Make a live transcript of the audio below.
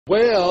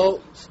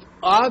Well,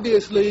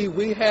 obviously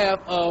we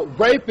have a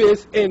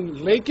rapist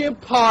in Lincoln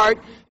Park.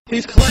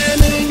 He's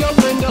climbing in your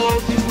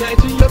windows, he's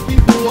snatching your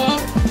people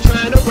up,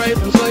 trying to rape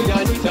them, so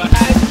y'all need to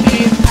hide your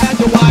kids, hide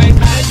your wife,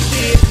 hide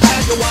your kids,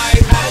 hide your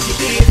wife, hide your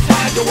kids,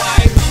 hide your wife.